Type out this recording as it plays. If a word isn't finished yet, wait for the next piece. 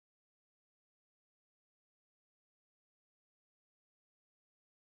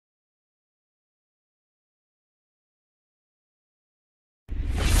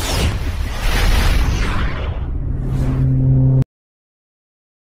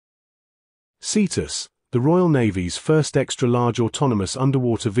CETUS, the Royal Navy's first extra-large autonomous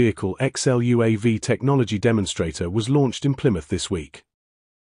underwater vehicle XLUAV technology demonstrator, was launched in Plymouth this week.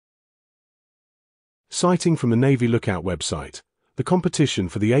 Citing from the Navy Lookout website, the competition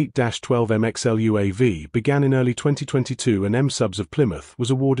for the 8-12M XLUAV began in early 2022 and M-Subs of Plymouth was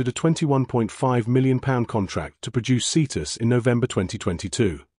awarded a £21.5 million contract to produce CETUS in November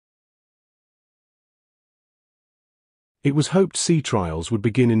 2022. It was hoped sea trials would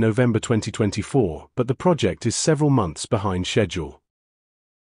begin in November 2024, but the project is several months behind schedule.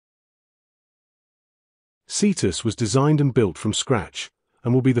 CETUS was designed and built from scratch,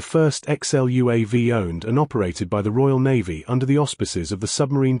 and will be the first XLUAV owned and operated by the Royal Navy under the auspices of the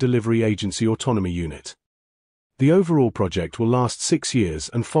Submarine Delivery Agency Autonomy Unit. The overall project will last 6 years,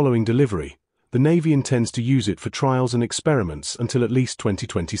 and following delivery, the Navy intends to use it for trials and experiments until at least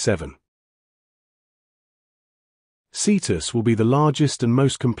 2027. CETUS will be the largest and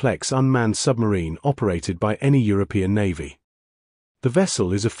most complex unmanned submarine operated by any European navy. The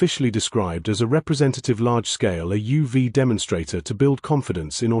vessel is officially described as a representative large-scale UV demonstrator to build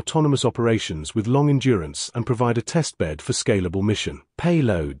confidence in autonomous operations with long endurance and provide a testbed for scalable mission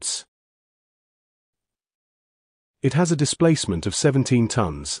payloads. It has a displacement of 17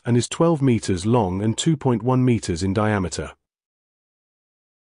 tons and is 12 meters long and 2.1 meters in diameter.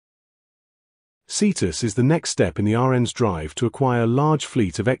 CETUS is the next step in the RN's drive to acquire a large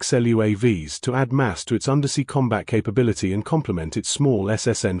fleet of XLUAVs to add mass to its undersea combat capability and complement its small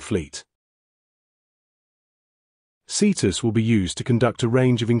SSN fleet. CETUS will be used to conduct a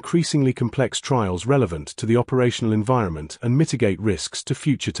range of increasingly complex trials relevant to the operational environment and mitigate risks to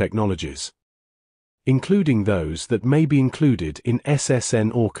future technologies, including those that may be included in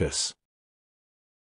SSN AUKUS.